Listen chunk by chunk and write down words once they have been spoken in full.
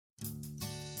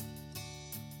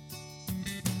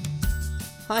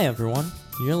Hi everyone,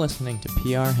 you're listening to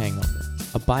PR Hangover,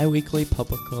 a bi-weekly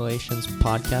public relations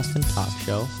podcast and talk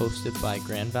show hosted by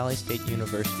Grand Valley State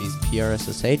University's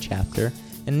PRSSA chapter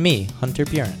and me, Hunter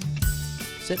Buren.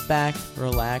 Sit back,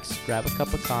 relax, grab a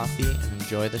cup of coffee, and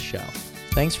enjoy the show.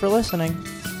 Thanks for listening.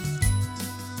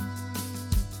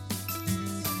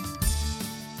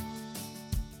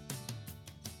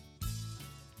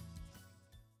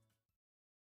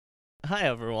 Hi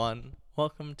everyone.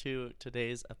 Welcome to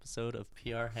today's episode of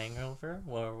PR Hangover,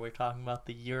 where we're talking about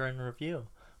the year in review.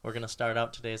 We're going to start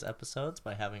out today's episodes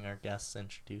by having our guests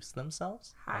introduce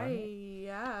themselves. Hi, right.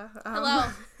 Hello.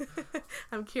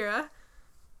 I'm Kira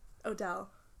Odell.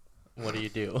 What do you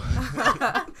do?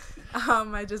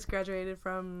 I just graduated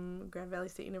from Grand Valley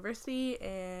State University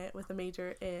with a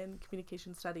major in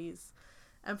communication studies,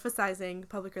 emphasizing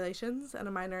public relations, and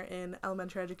a minor in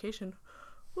elementary education.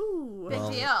 Woo!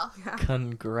 Big deal. Yeah.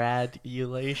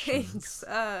 Congratulations. Thanks.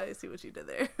 I see what you did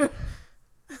there.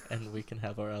 And we can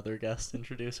have our other guest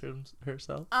introduce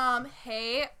herself.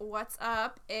 Hey, what's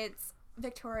up? It's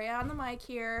Victoria on the mic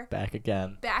here. Back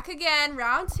again.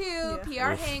 Round 2, Yeah.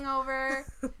 PR Oof. Hangover.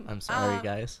 I'm sorry,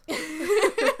 guys.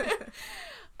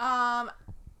 I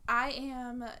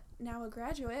am now a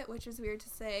graduate, which is weird to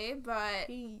say, but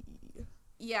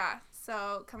yeah,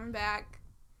 so coming back,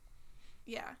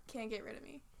 yeah, can't get rid of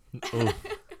me. Oof.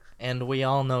 And we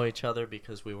all know each other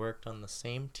because we worked on the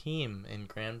same team in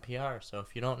Grand PR. So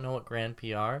if you don't know what Grand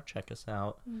PR, check us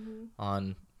out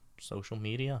on social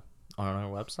media, on our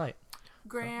website.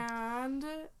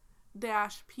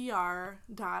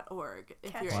 grand-pr.org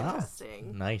if you're Wow.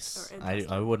 interesting. Nice. Or I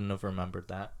interesting. wouldn't have remembered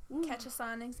that. Catch us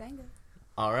on Xanga.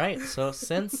 All right. So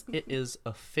since it is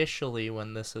officially,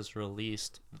 when this is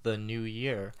released, the new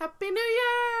year, Happy New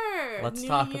Year! Let's New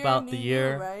talk year, about new the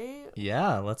year. right?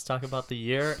 yeah, let's talk about the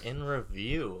year in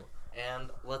review.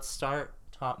 And let's start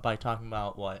by talking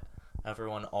about what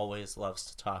everyone always loves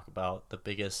to talk about,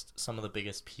 some of the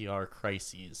biggest PR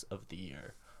crises of the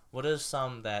year. What are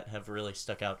some that have really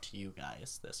stuck out to you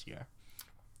guys this year?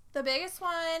 The biggest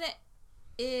one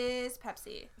is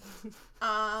Pepsi.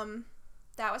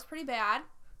 That was pretty bad.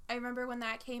 I remember when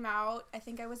that came out, I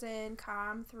think I was in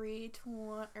Com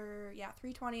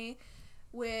 320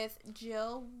 with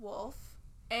Jill Wolf,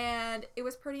 and it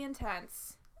was pretty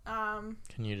intense. Can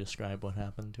you describe what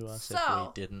happened to us if we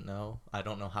didn't know? I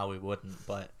don't know how we wouldn't,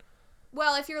 but...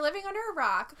 Well, if you're living under a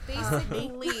rock,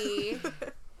 basically,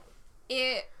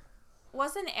 it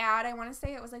was an ad. I want to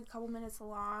say it was like a couple minutes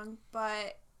long,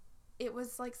 but it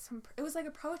was like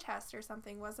a protest or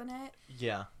something, wasn't it?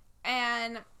 Yeah.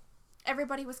 And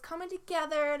everybody was coming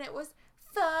together, and it was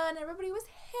fun. Everybody was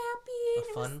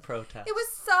happy. A fun protest. It was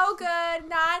so good.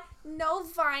 No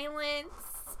violence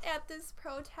at this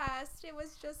protest. It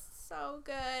was just so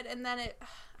good. And then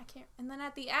And then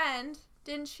at the end,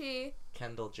 didn't she?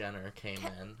 Kendall Jenner came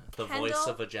in, the voice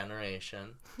of a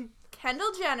generation,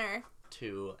 Kendall Jenner.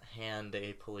 to hand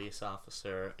a police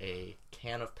officer a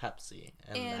can of Pepsi,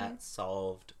 and that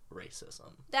solved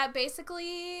racism. That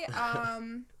basically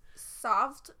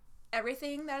solved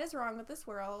everything that is wrong with this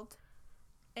world.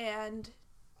 And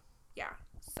yeah,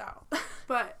 so.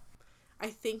 But I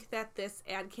think that this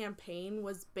ad campaign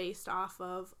was based off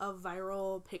of a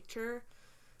viral picture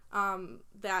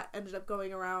that ended up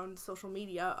going around social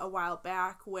media a while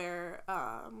back, where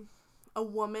a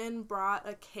woman brought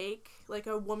a cake, like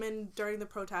a woman during the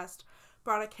protest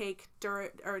brought a cake to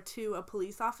a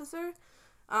police officer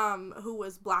who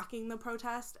was blocking the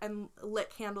protest, and lit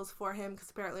candles for him because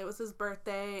apparently it was his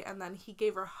birthday, and then he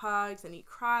gave her hugs and he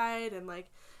cried, and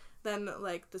then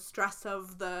the stress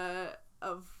of the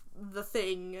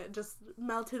thing just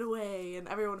melted away, and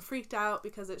everyone freaked out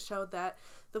because it showed that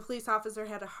the police officer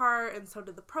had a heart, and so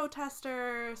did the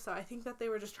protester. So I think that they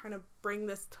were just trying to bring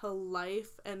this to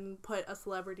life and put a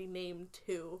celebrity name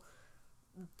to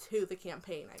the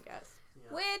campaign, I guess.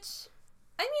 Yeah. Which,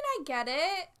 I mean, I get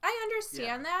it. I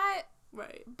understand that.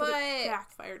 Right. But it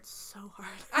backfired so hard.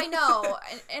 I know.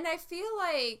 And I feel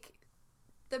like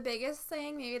the biggest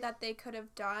thing maybe that they could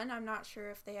have done, I'm not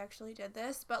sure if they actually did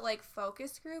this, but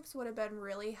focus groups would have been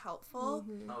really helpful.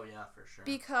 Mm-hmm. Oh, yeah, for sure.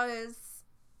 Because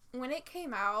when it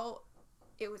came out,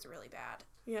 it was really bad.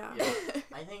 Yeah.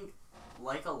 I think,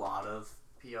 like a lot of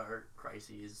PR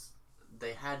crises,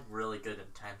 they had really good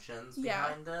intentions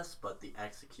behind this, but the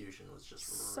execution was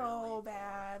just so really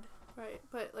bad. Right.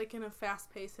 But in a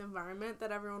fast-paced environment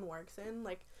that everyone works in,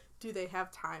 do they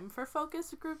have time for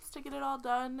focus groups to get it all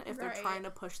done if they're trying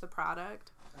to push the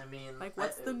product? I mean,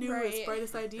 what's the newest,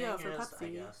 brightest idea for Pepsi?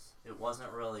 I guess it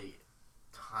wasn't really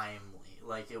timely.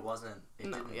 It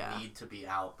didn't need to be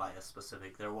out by a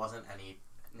specific. There wasn't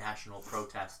national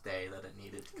protest day that it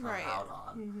needed to come Right. out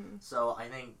on. Mm-hmm. So I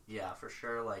think, yeah, for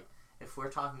sure, like, if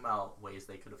we're talking about ways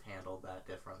they could have handled that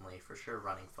differently, for sure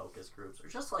running focus groups or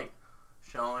just, like,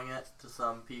 showing it to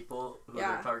some people who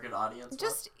Yeah. their target audience was.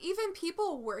 Just even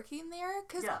people working there,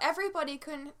 because Yeah. everybody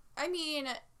couldn't. I mean,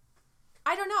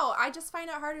 I don't know. I just find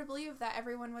it hard to believe that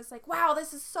everyone was like, "Wow,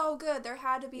 this is so good." There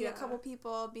had to be a Yeah. couple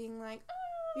people being like,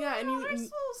 Yeah, and there's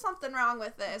still something wrong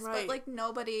with this," Right. but like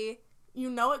nobody. you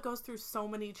know it goes through so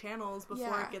many channels before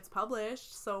Yeah. it gets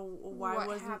published, so why what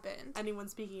wasn't happened? anyone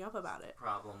speaking up about it?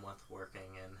 Problem with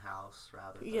working in-house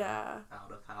rather than Yeah.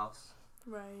 out-of-house.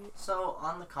 Right. So,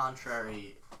 on the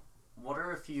contrary, what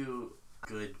are a few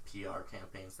good PR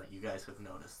campaigns that you guys have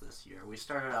noticed this year? We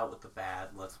started out with the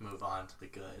bad. Let's move on to the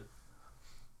good.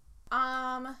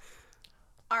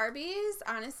 Arby's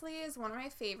honestly is one of my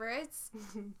favorites.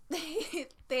 I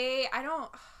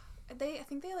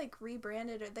think they like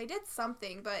rebranded it. They did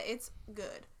something, but it's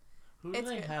good. Who do It's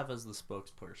they good. have as the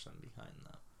spokesperson behind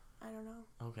them? I don't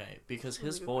know. Okay, because That's a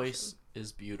his really good voice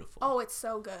is beautiful. Oh, it's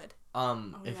so good.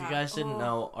 If you yeah. guys didn't Oh.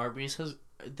 know, Arby's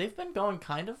they've been going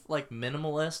kind of like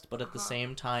minimalist, but at the Uh-huh.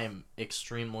 same time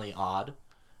extremely odd.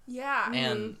 Yeah. Mhm.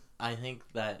 And I think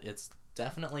that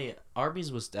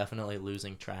Arby's was definitely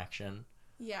losing traction.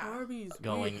 Yeah. Arby's,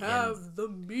 Going we in- have the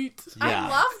meat. I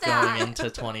love that. Going into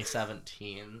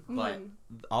 2017, but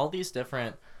Mhm. all these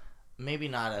different, maybe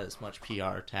not as much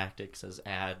PR tactics as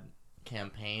ad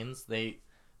campaigns, they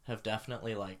have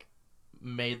definitely like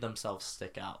made themselves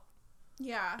stick out.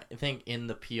 Yeah. I think in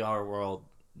the PR world,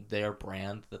 their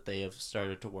brand that they have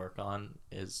started to work on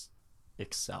is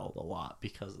excelled a lot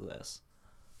because of this.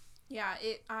 Yeah.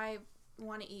 I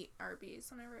want to eat Arby's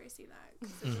whenever I see that.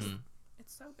 'Cause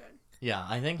it's so good. Yeah,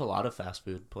 I think a lot of fast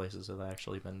food places have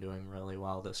actually been doing really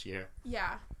well this year.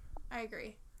 Yeah. I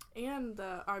agree. And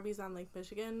the Arby's on Lake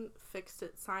Michigan fixed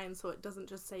its sign so it doesn't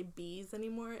just say bees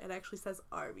anymore. It actually says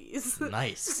Arby's.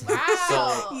 Nice. Wow.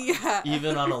 So Yeah.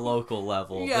 even on a local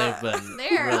level, Yeah. they've been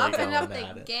They're really upping going up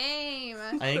at the it. game.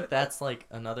 I think that's like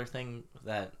another thing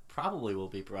that probably will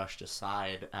be brushed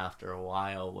aside after a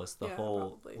while was the Yeah, whole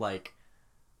probably. like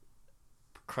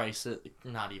crisis,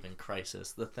 not even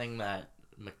crisis, the thing that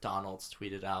McDonald's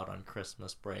tweeted out on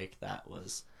Christmas break that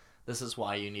was, this is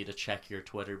why you need to check your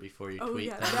Twitter before you Oh tweet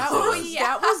yeah, things. that It was yeah.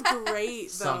 that was great though.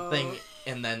 something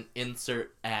and then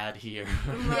insert ad here.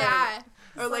 Right. Yeah.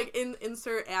 Or like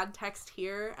insert ad text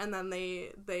here, and then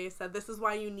they said this is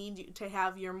why you need to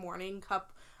have your morning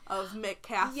cup of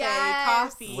McCafe Yes.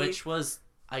 coffee. Which was,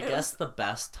 I It guess, the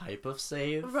best type of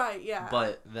save. right, yeah.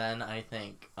 But then I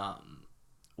think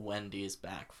Wendy's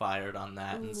backfired on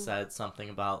that and Ooh. said something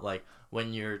about like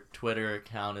when your Twitter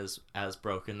account is as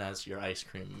broken as your ice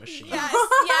cream machine. Yes.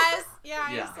 Yes.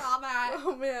 Yeah. Yeah. I saw that.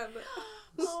 Oh man.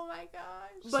 Oh my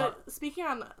gosh. But speaking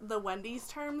on the Wendy's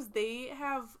terms, they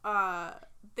have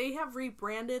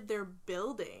rebranded their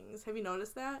buildings. Have you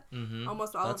noticed that? Mm-hmm.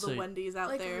 Almost all That's of the a- Wendy's out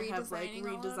Like there have like redesigning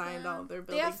all of redesigned all of their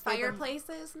They buildings. have Made them-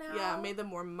 fireplaces now. Yeah, made them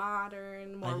more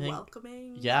modern, more think-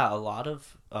 welcoming. Yeah, a lot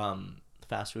of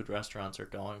fast food restaurants are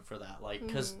going for that, like,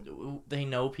 because they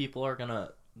know people are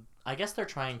gonna. I guess they're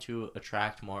trying to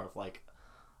attract more of like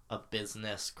a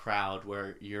business crowd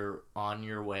where you're on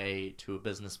your way to a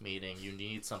business meeting, you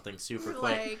need something super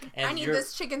quick, Like, and I need you're-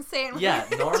 this chicken sandwich. Yeah,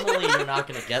 normally you're not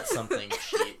gonna get something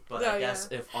cheap, but Yeah, I guess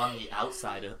if on the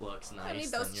outside it looks nice, I need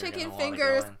those then you're chicken gonna wanna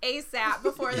fingers go in. ASAP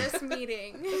before this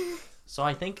meeting. So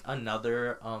I think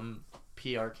another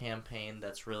PR campaign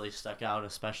that's really stuck out,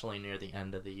 especially near the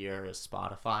end of the year, is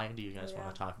Spotify. Do you guys Yeah.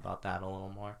 want to talk about that a little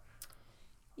more?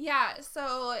 Yeah,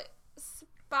 so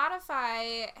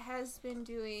Spotify has been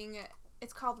doing,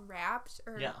 it's called Wrapped.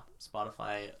 Or Yeah,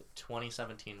 Spotify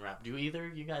 2017 Wrap. Do either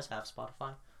you guys have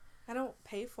Spotify? I don't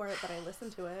pay for it, but I listen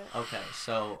to it. Okay,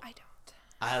 so I don't.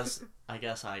 as I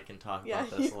guess I can talk Yeah,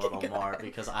 about this you a can little go more ahead.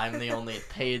 because I'm the only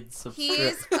paid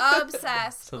He's subscriber.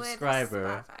 obsessed Subscriber.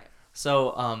 with Spotify.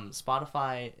 So,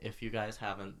 Spotify, if you guys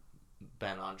haven't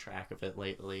been on track of it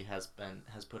lately, has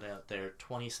put out their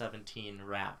 2017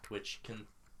 Wrapped, which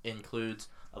includes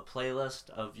a playlist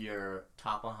of your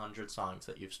top 100 songs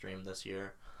that you've streamed this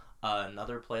year,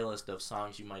 another playlist of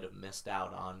songs you might have missed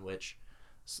out on, which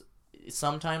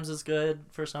sometimes is good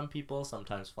for some people,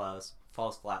 sometimes falls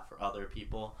flat for other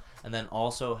people, and then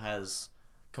also has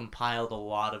compiled a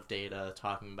lot of data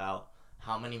talking about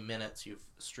how many minutes you've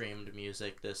streamed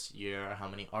music this year, how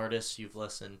many artists you've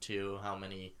listened to, how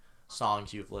many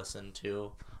songs you've listened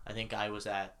to. I think I was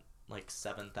at like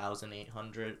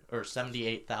 7,800 or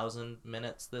 78,000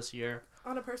 minutes this year.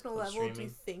 On a personal Of level, do you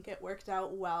streaming. think it worked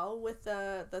out well with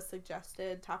the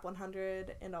suggested top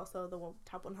 100 and also the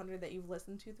top 100 that you've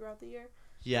listened to throughout the year?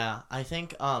 Yeah, I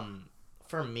think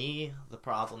for me, the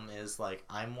problem is, like,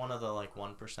 I'm one of the, like,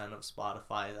 1% of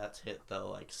Spotify that's hit the,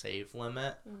 like, save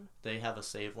limit. They have a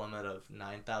save limit of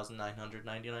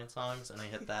 9,999 songs, and I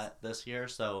hit that this year,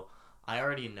 so I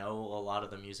already know a lot of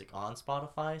the music on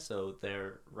Spotify, so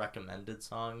their recommended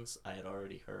songs, I had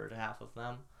already heard half of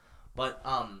them. But,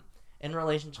 in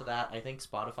relation to that, I think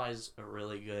Spotify is a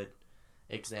really good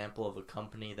example of a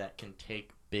company that can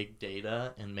take big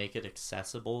data and make it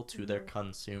accessible to their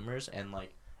consumers and,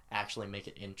 like, actually make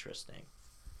it interesting.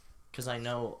 Because I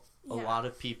know a lot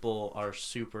of people are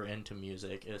super into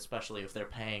music, especially if they're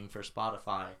paying for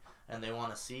Spotify, and they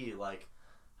want to see, like,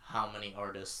 how many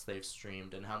artists they've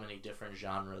streamed and how many different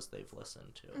genres they've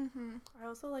listened to. I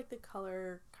also like the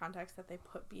color context that they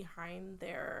put behind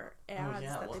their ads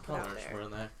that they put out there. Were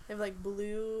they? They have, like,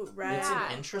 blue, red, It's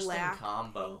an interesting black,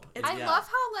 combo. pink. I love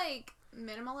how, like,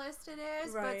 minimalist it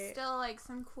is, but Right. still, like,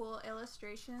 some cool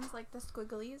illustrations, like the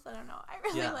squigglies. I don't know. I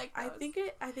really like those.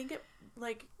 I think it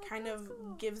like kind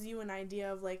of gives you an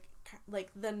idea of like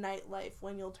the nightlife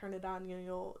when you'll turn it on and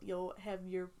you'll have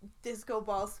your disco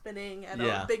ball spinning at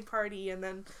a big party and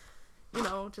then, you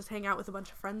know, just hang out with a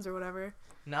bunch of friends or whatever.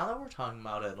 Now that we're talking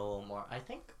about it a little more, I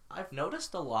think I've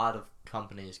noticed a lot of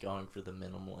companies going for the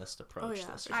minimalist approach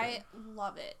this year. I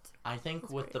love it. I think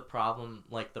That's with great.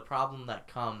 the problem that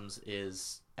comes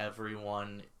is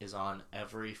everyone is on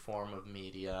every form of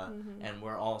media, and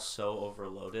we're all so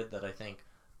overloaded that I think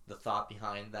the thought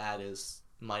behind that is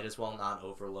might as well not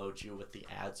overload you with the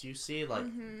ads you see. Like,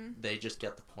 they just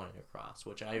get the point across,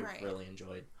 which I really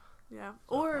enjoyed. Yeah.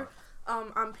 Or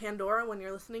on Pandora, when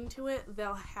you're listening to it,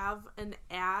 they'll have an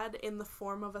ad in the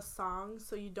form of a song,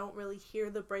 so you don't really hear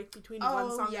the break between one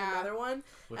song and another one.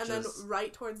 Which and then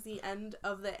right towards the end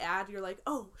of the ad, you're like,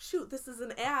 oh, shoot, this is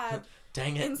an ad.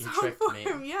 Dang it, in you song tricked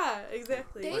form. me. Yeah,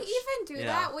 exactly. They even do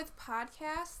that with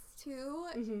podcasts, too.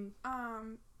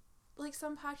 Like,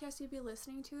 some podcasts you'd be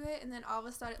listening to it, and then all of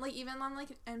a sudden, like, even on,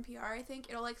 like, NPR, I think,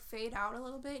 it'll, like, fade out a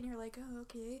little bit, and you're like, oh,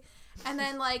 okay. And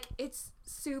then, like, it's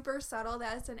super subtle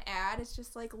that it's an ad. It's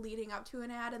just, like, leading up to an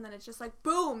ad, and then it's just like,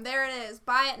 boom, there it is.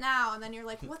 Buy it now. And then you're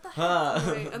like, what the heck?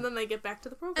 Right. And then they get back to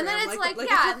the program. And then it's like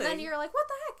yeah, and then you're like, what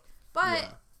the heck?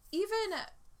 But even,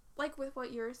 like, with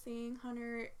what you're saying,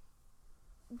 Hunter,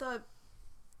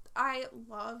 I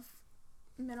love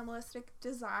minimalistic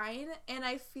design, and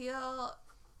I feel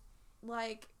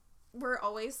like we're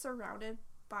always surrounded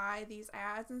by these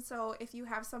ads, and so if you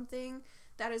have something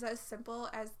that is as simple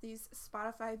as these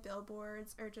Spotify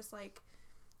billboards or just like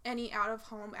any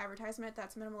out-of-home advertisement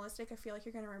that's minimalistic, I feel like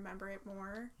you're going to remember it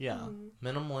more. Yeah,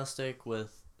 minimalistic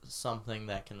with something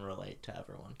that can relate to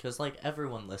everyone, because like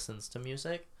everyone listens to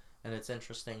music, and it's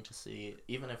interesting to see,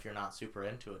 even if you're not super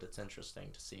into it, it's interesting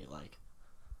to see like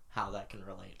how that can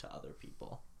relate to other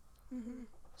people.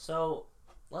 So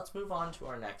let's move on to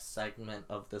our next segment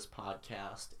of this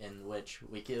podcast, in which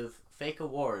we give fake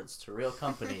awards to real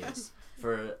companies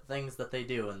for things that they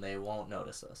do, and they won't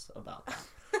notice us about that.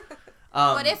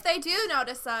 But if they do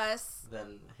notice us,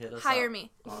 then hit us hire up me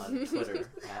on Twitter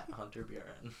at Hunter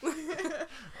Buren.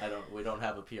 We don't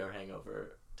have a PR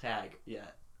Hangover tag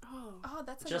yet. Oh,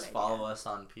 that's a Just good follow idea. us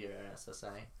on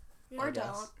PRSSA. Or I guess.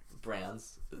 don't.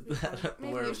 Brands that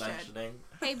Maybe we're you should. mentioning.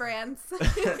 Hey, brands.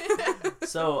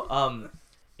 So,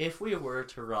 if we were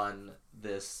to run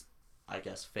this, I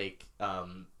guess, fake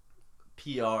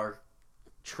PR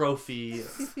trophy,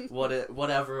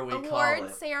 whatever we call Award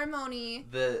it, ceremony.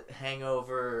 the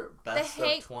Hangover Best of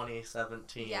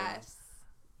 2017. Yes.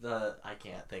 I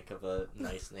can't think of a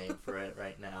nice name for it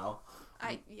right now.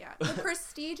 The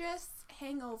prestigious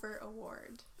Hangover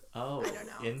Award. Oh, I don't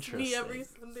know. interesting. Me every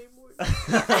Sunday morning.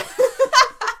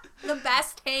 The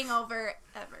best hangover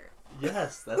ever.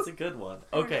 Yes, that's a good one.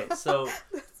 Okay, so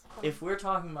if we're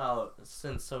talking about,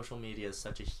 since social media is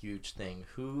such a huge thing,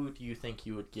 who do you think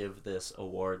you would give this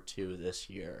award to this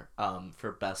year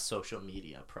for best social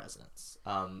media presence?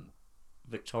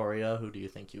 Victoria, who do you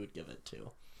think you would give it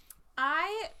to?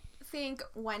 I think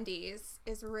Wendy's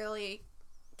is really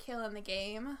killing the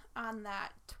game on that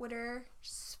Twitter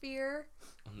sphere.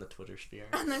 On the Twitter sphere.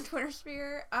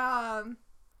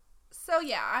 So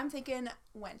yeah, I'm thinking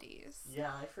Wendy's.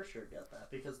 Yeah, I for sure get that,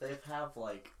 because they have,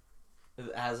 like,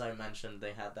 as I mentioned,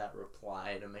 they had that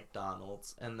reply to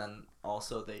McDonald's, and then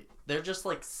also they're just,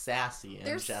 like, sassy in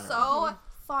general. They're so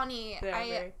funny.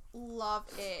 I love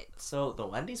it. So the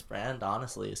Wendy's brand,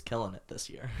 honestly, is killing it this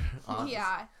year. Honestly.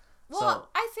 Yeah. Well,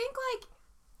 I think,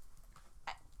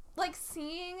 like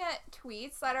seeing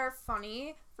tweets that are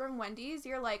funny from Wendy's,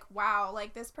 you're like, wow,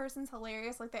 like, this person's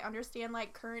hilarious. Like, they understand,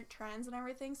 like, current trends and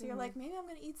everything. So you're like, maybe I'm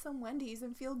going to eat some Wendy's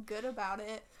and feel good about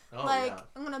it. Oh, like, yeah.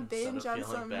 I'm going to Instead binge of on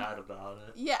feeling some... bad about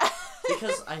it. Yeah.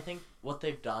 because I think what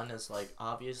they've done is, like,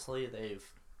 obviously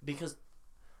because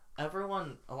a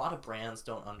lot of brands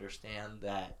don't understand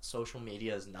that social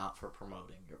media is not for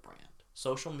promoting your brand.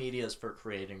 Social media is for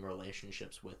creating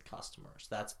relationships with customers.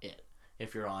 That's it.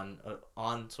 If you're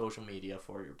on social media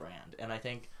for your brand. And I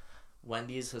think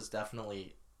Wendy's has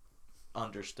definitely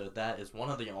understood that. Is one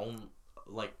of the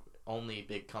only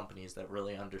big companies that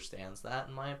really understands that,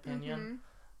 in my opinion.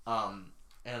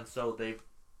 And so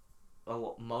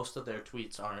most of their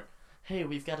tweets aren't, hey,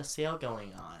 we've got a sale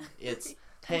going on. It's,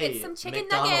 hey, get some chicken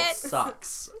McDonald's nuggets.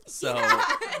 sucks. So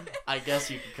I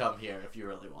guess you can come here if you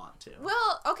really want to.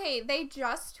 Well, okay, they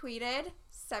just tweeted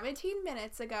 17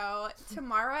 minutes ago.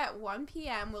 Tomorrow at 1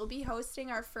 p.m. we'll be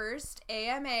hosting our first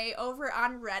AMA over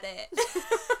on Reddit.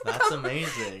 That's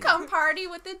amazing. Come party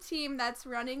with the team that's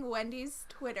running Wendy's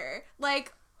Twitter.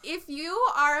 Like, if you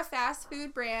are a fast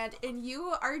food brand and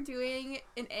you are doing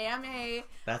an AMA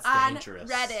That's on dangerous.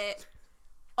 Reddit,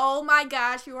 oh my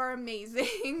gosh, you are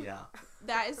amazing. Yeah.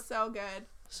 That is so good.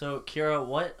 So, Kira,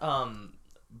 what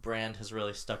brand has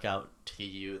really stuck out to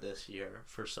you this year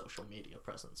for social media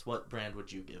presence? What brand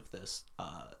would you give this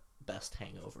Best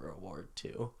Hangover Award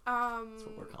to? That's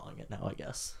what we're calling it now, I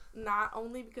guess. Not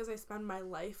only because I spend my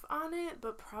life on it,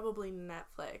 but probably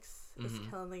Netflix is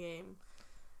killing the game.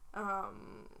 I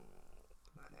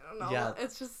don't know. Yeah.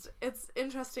 It's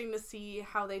interesting to see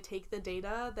how they take the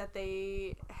data that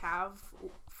they have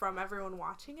from everyone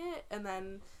watching it and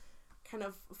then kind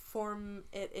of form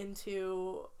it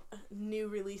into new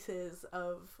releases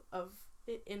of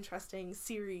interesting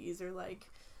series or, like,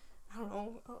 I don't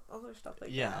know, other stuff like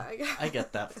that. Yeah, I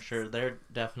get that for sure. They're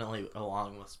definitely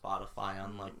along with Spotify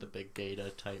on, like, the big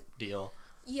data type deal.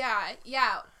 Yeah.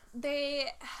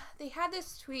 They had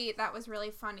this tweet that was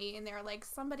really funny, and they're like,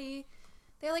 somebody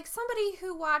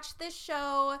who watched this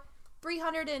show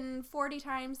 340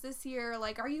 times this year,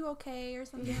 like, are you okay, or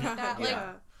something like that. Like,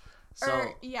 Yeah.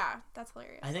 So, that's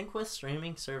hilarious. I think with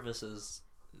streaming services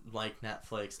like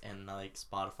Netflix and, like,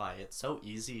 Spotify, it's so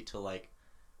easy to, like,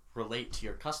 relate to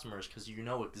your customers because you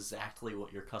know exactly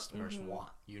what your customers want.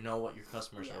 You know what your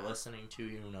customers are listening to.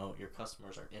 You know what your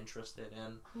customers are interested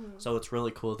in. So it's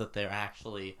really cool that they're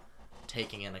actually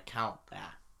taking into account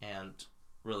that and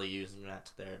really using that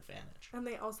to their advantage. And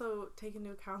they also take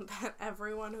into account that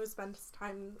everyone who spends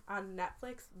time on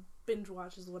Netflix binge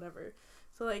watches whatever.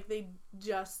 So, like, they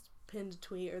just pinned a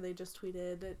tweet, or they just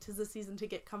tweeted, "'Tis the season to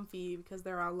get comfy," because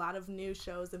there are a lot of new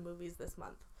shows and movies this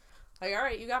month. Like, all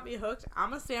right, you got me hooked. I'm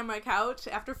gonna stay on my couch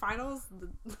after finals.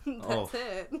 That's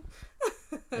it.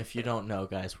 If you don't know,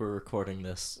 guys, we're recording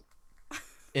this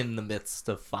in the midst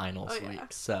of finals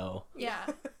week, so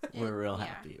we're real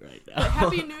happy right now. But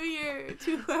Happy New Year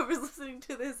to whoever's listening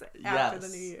to this after the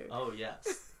New Year. Oh,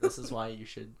 yes. This is why you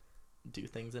should do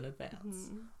things in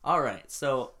advance. All right,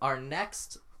 so our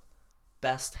next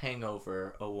Best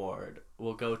Hangover Award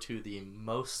will go to the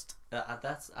most...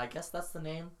 I guess that's the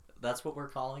name. That's what we're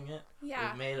calling it.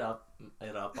 Yeah. We made it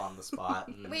up on the spot,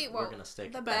 and we're gonna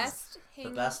stick the with best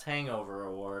the Best Hangover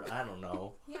Award. I don't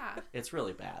know. Yeah. It's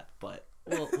really bad, but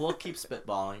we'll keep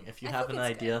spitballing. If you I have think an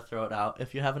it's idea, throw it out.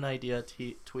 If you have an idea,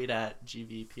 tweet at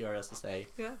GVPRSSA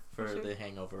for sure. the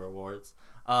Hangover Awards.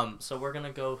 So we're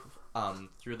gonna go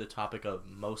through the topic of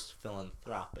most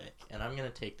philanthropic, and I'm gonna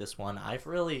take this one. I've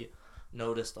really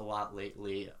noticed a lot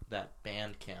lately that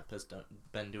Bandcamp has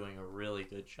been doing a really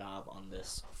good job on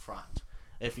this front.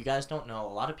 If you guys don't know,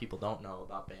 a lot of people don't know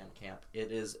about Bandcamp.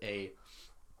 It is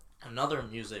another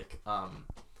music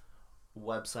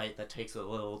website that takes a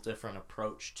little different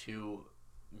approach to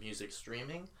music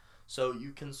streaming. So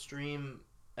you can stream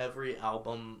every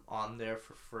album on there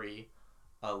for free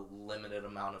a limited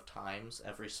amount of times,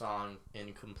 every song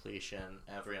in completion,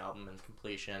 every album in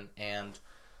completion, and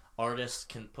artists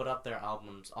can put up their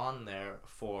albums on there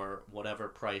for whatever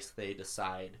price they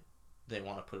decide they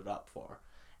want to put it up for.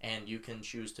 And you can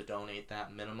choose to donate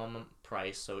that minimum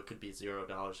price, so it could be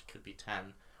 $0, it could be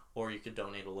 $10, or you could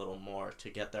donate a little more to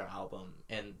get their album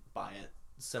and buy it,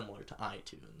 similar to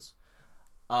iTunes.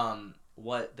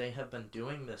 What they have been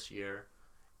doing this year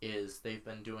is they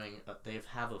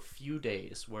have a few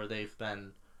days where they've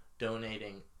been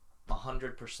donating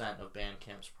 100% of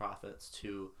Bandcamp's profits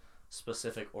to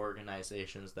specific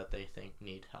organizations that they think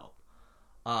need help.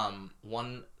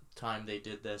 One time they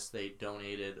did this, they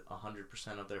donated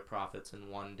 100% of their profits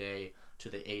in one day to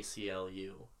the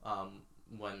ACLU.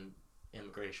 When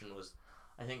immigration was,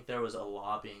 I think there was a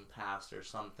law being passed or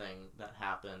something that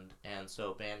happened, and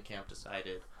so Bandcamp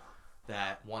decided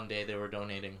that one day they were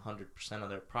donating 100% of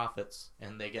their profits,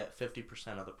 and they get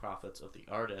 50% of the profits of the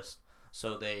artist,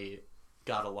 so they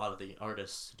got a lot of the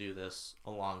artists to do this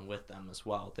along with them as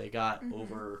well. They got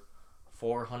over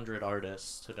 400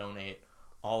 artists to donate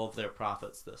all of their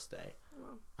profits this day. Wow.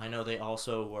 I know they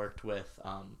also worked with,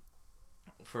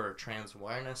 for Trans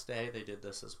Awareness Day, they did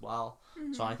this as well.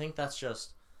 Mm-hmm. So I think that's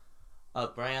just a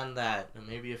brand that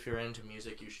maybe if you're into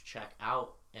music, you should check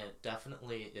out. And it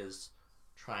definitely is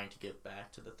trying to give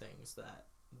back to the things that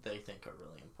they think are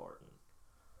really important.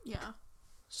 Yeah.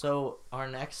 So our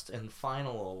next and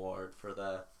final award for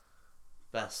the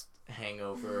Best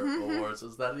Hangover Awards,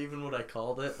 is that even what I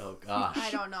called it? Oh gosh.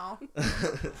 I don't know.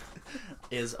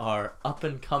 Is our Up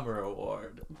and Comer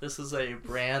Award. This is a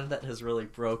brand that has really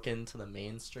broken to the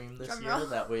mainstream this Drum year roll.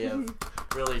 that we have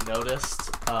really noticed.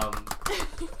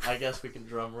 I guess we can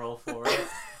drum roll for it.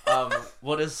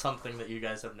 What is something that you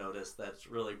guys have noticed that's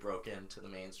really broken to the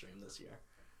mainstream this year?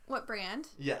 What brand?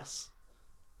 Yes.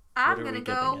 I'm What are gonna we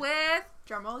go giving it? with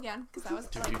drumroll again because that was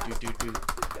Do, I like do, that. do, do,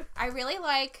 do. I really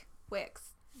like Wix.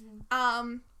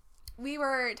 We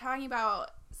were talking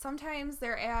about sometimes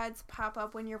their ads pop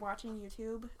up when you're watching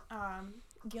YouTube.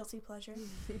 Guilty pleasure.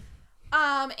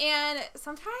 And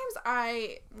sometimes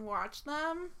I watch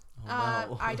them. Oh,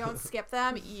 no. I don't skip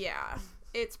them. Yeah,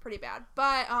 it's pretty bad.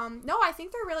 But no, I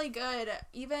think they're really good.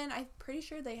 Even I'm pretty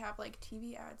sure they have like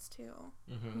TV ads too.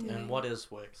 Mm-hmm. And what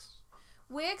is Wix?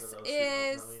 Wix For those who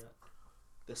don't is know yet.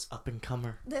 This up and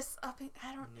comer. this up.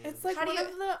 I don't. It's like How do one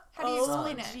you- of the how do you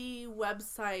explain OG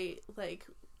website like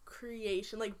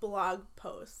creation, like blog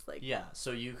posts, like Yeah,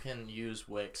 so you can use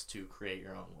Wix to create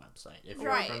your own website. If you're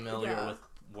Right, familiar yeah. with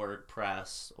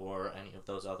WordPress or any of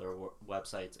those other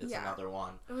websites, it's Yeah. another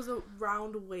one. it was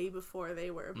around way before they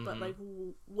were, but Mhm. like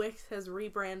Wix has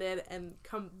rebranded and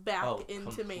come back into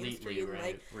completely mainstream. Like,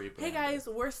 hey rebranded. guys,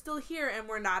 we're still here and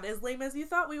we're not as lame as you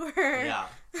thought we were. Yeah,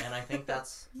 and I think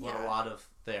that's what a Yeah. lot of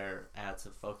their ads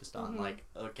have focused on. Mhm. Like,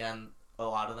 again, a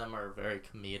lot of them are very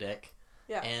comedic.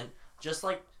 Yeah. And just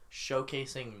like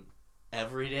showcasing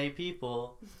everyday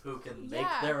people who can make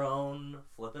Yeah. their own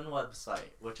flippin'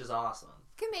 website, which is awesome.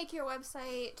 You can make your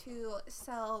website to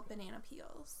sell banana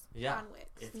peels Yeah, on Wix.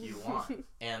 if you want.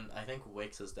 And I think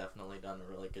Wix has definitely done a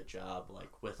really good job,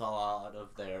 like with a lot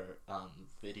of their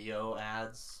video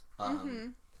ads,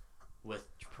 with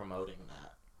promoting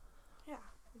that.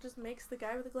 It just makes the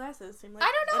guy with the glasses seem like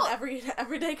I don't know. an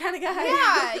everyday kind of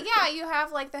guy. Yeah, you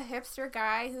have like the hipster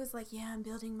guy who's like, yeah, I'm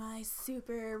building my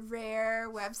super rare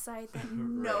website that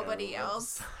nobody Rare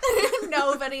else website.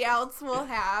 nobody else will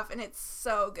have, and it's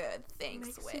so good. Thanks,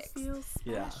 Makes Wix. you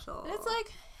feel Yeah. special. And it's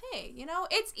like, hey,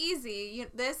 it's easy.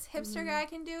 This hipster guy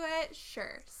can do it.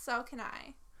 Sure, so can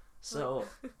I. So,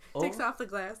 takes oh, off the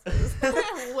glasses.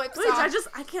 Whips Wait, off,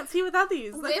 I can't see without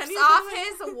these. Like, I whips need off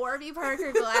something- his Warby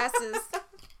Parker glasses.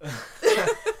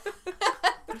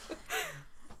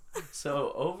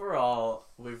 So overall,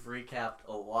 we've recapped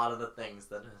a lot of the things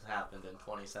that has happened in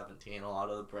 2017, a lot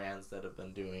of the brands that have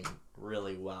been doing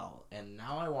really well. And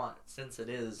now I want, since it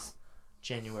is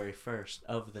January 1st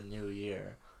of the new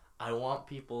year, I want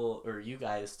people, or you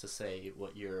guys, to say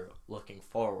what you're looking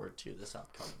forward to this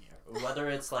upcoming year. Whether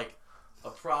it's like a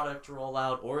product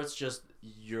rollout or it's just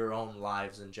your own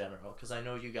lives in general. Because I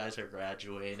know you guys are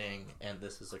graduating and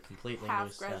this is a completely new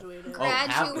Half step. graduated. Oh,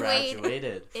 have Graduate.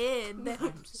 graduated. In.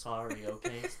 I'm sorry,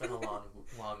 okay? It's been a long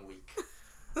week.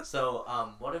 So,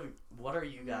 what are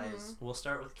you guys, we'll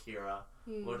start with Kira.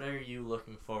 What are you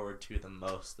looking forward to the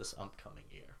most this upcoming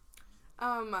year?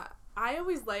 I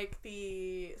always like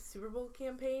the Super Bowl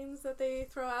campaigns that they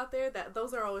throw out there.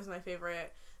 Those are always my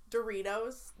favorite.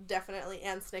 Doritos, definitely,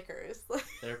 and Snickers.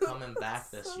 They're coming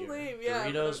back this So year. lame, yeah,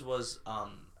 Doritos was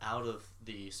out of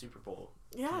the Super Bowl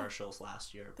Yeah, commercials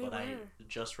last year, they but I were.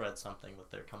 just read something that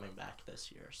they're coming back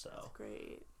this year, so.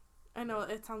 great. I know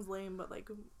it sounds lame, but like,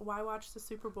 why watch the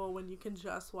Super Bowl when you can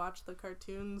just watch the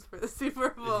cartoons for the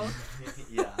Super Bowl?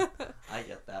 Yeah, I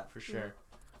get that for sure.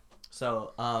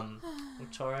 So,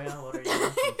 Victoria, what are you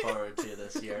looking forward to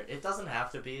this year? It doesn't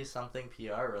have to be something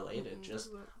PR related. Just,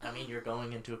 I mean, you're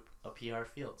going into a PR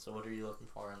field, so what are you looking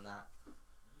for in that?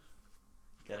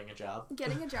 Getting a job?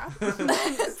 Getting a job.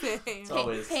 Same. It's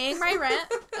always... Paying my rent.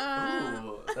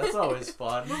 Ooh, that's always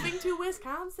fun. Moving to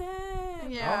Wisconsin.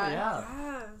 Yeah. Oh, yeah.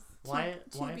 Yes. Why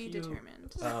To have be you...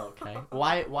 determined. Oh, okay.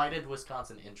 Why did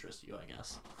Wisconsin interest you, I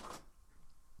guess?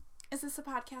 Is this a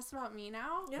podcast about me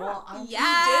now? Yeah. Well, I'm-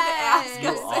 Yes. You did You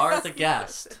ask us. are the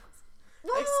guest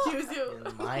Well, Excuse you.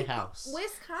 in my house.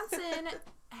 Wisconsin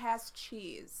has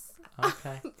cheese.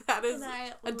 Okay. That is And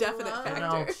I a definite love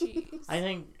factor. cheese. I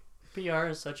think PR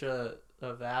is such a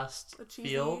vast A cheesy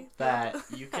field field. that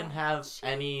you can have Cheese.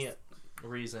 any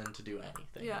reason to do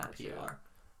anything Yeah, in PR. true.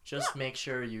 Just make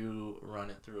sure you run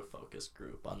it through a focus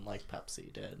group, unlike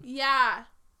Pepsi did. Yeah.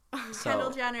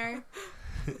 Kendall Jenner.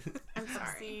 I'm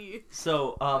sorry. See,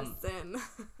 So, listen.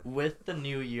 with the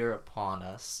new year upon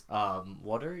us,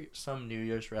 what are some New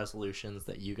Year's resolutions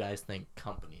that you guys think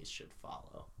companies should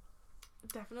follow?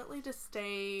 Definitely to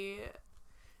stay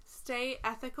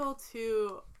ethical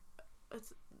to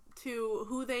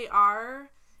who they are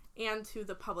and to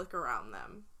the public around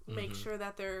them. Make sure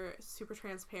that they're super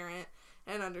transparent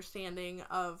and understanding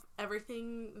of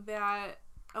everything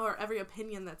or every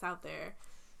opinion that's out there.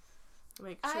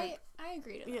 Make sure. I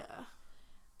agree to that. Yeah.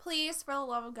 Please, for the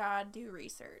love of God, do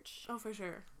research. Oh, for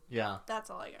sure. Yeah. That's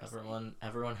all I gotta say.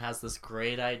 Everyone has this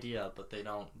great idea, but they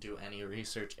don't do any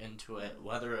research into it,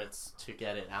 whether it's to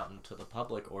get it out into the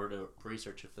public or to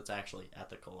research if it's actually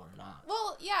ethical or not.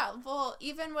 Well, yeah. Well,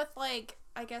 even with, like,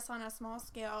 I guess on a small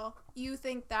scale, you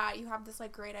think that you have this,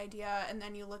 like, great idea, and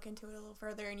then you look into it a little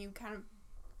further, and you kind of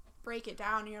break it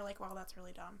down, and you're like, wow, that's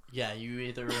really dumb. Yeah, you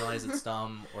either realize it's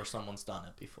dumb or someone's done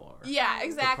it before. Yeah,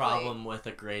 exactly. The problem with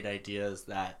a great idea is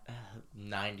that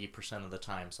 90% of the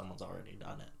time someone's already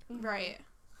done it. Right.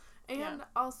 And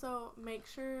also make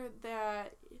sure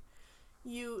that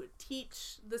you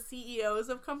teach the CEOs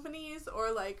of companies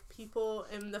or like people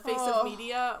in the face of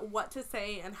media what to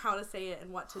say and how to say it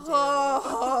and what to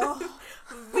do.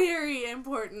 Very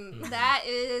important. That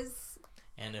is.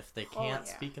 And if they can't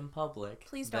speak in public,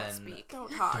 please then don't speak.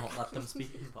 Don't talk. Don't let them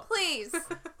speak in public. Please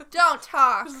don't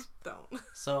talk. Don't.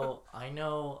 So I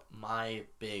know my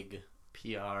big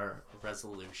PR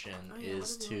resolution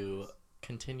is to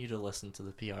continue to listen to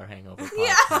the PR Hangover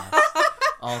podcast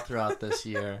all throughout this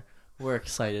year. We're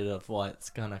excited of what's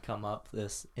gonna come up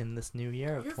in this new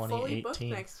year of 2018. You're fully booked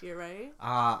next year, right?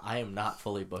 I am not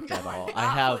fully booked at all. I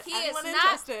have He is Anyone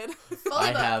not interested? fully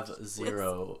I booked. have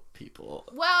 0 people.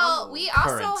 Well, we also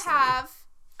Currently. have.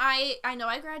 I know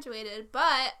I graduated,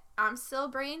 but I'm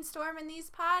still brainstorming these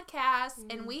podcasts,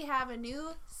 and we have a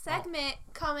new segment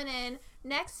coming in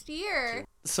next year.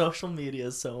 Social media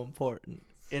is so important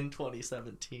in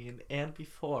 2017 and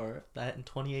before that. In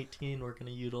 2018 we're going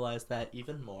to utilize that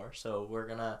even more, so we're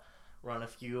going to run a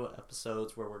few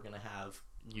episodes where we're going to have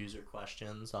user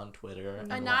questions on Twitter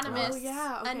and Anonymous.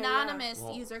 whatnot. Anonymous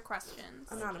Well, user questions.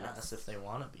 Anonymous. Yes, if they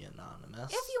want to be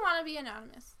anonymous. If you want to be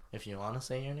anonymous. If you want to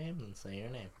say your name, then say your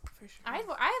name. For sure. I'd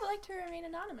like to remain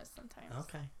anonymous sometimes.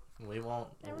 Okay. We won't.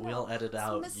 Never We'll know. edit It's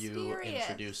out you mysterious.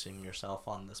 introducing yourself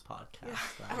on this podcast. Yeah.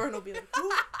 then. Everyone will be like,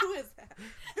 who is that?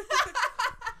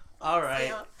 All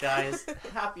right, guys.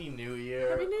 Happy New Year.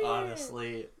 Happy New Year.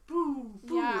 Honestly, boo,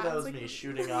 boo. Yeah, that was it's me like-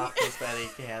 shooting off confetti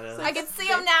cannons. I can see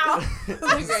them now.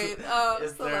 Great. Oh,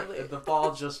 Is so there, lovely. the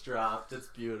ball just dropped. It's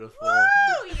beautiful.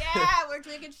 Oh yeah, we're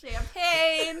drinking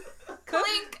champagne.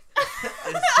 Clink.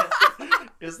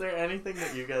 Is there anything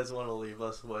that you guys want to leave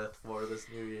us with for this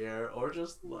new year, or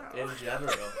just in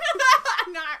general?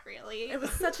 Not really. It was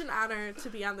such an honor to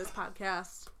be on this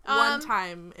podcast Um, one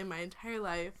time in my entire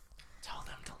life. Tell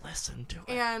them to listen to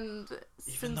it, And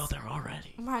even though they're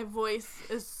already. my voice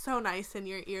is so nice in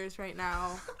your ears right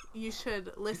now, you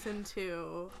should listen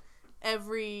to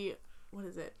every, what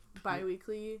is it,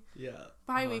 bi-weekly? Yeah.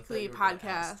 Bi-weekly Oh, I thought you were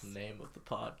gonna ask podcast. the name of the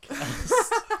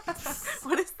podcast.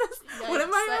 What is this? What am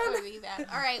Yikes, that I would on? be bad.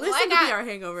 All right, Listen well, I to got PR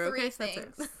Hangover, 3 okay? That's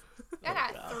things. it. I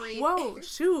got gosh. 3 Whoa, things.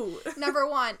 shoot. Number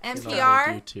 1, You know what I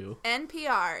NPR. do too.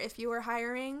 NPR, if you were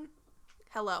hiring,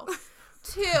 hello.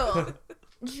 2,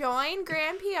 join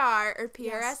Grand PR or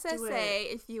Yes, do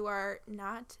PRSSA if you are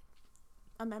not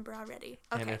a member already.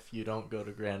 And Okay. if you don't go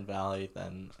to Grand Valley,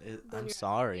 then I'm you're-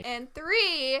 sorry. And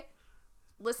 3,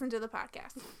 listen to the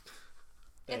podcast.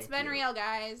 It's Thank been you. real,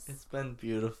 guys. It's been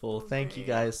beautiful. Thank you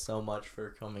Okay. guys so much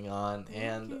for coming on, Thank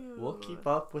and we'll you. keep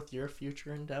up with your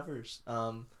future endeavors.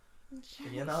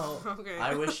 You know, Okay.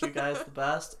 I wish you guys the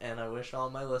best, and I wish all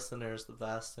my listeners the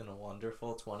best in a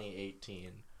wonderful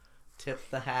 2018. Tip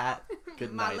the hat.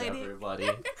 Good My night, lady. everybody.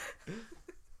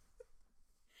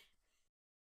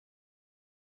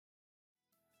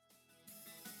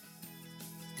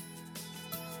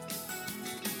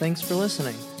 Thanks for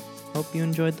listening. Hope you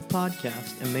enjoyed the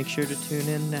podcast, and make sure to tune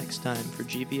in next time for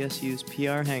GVSU's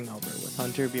PR Hangover with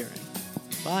Hunter Buren.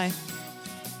 Bye!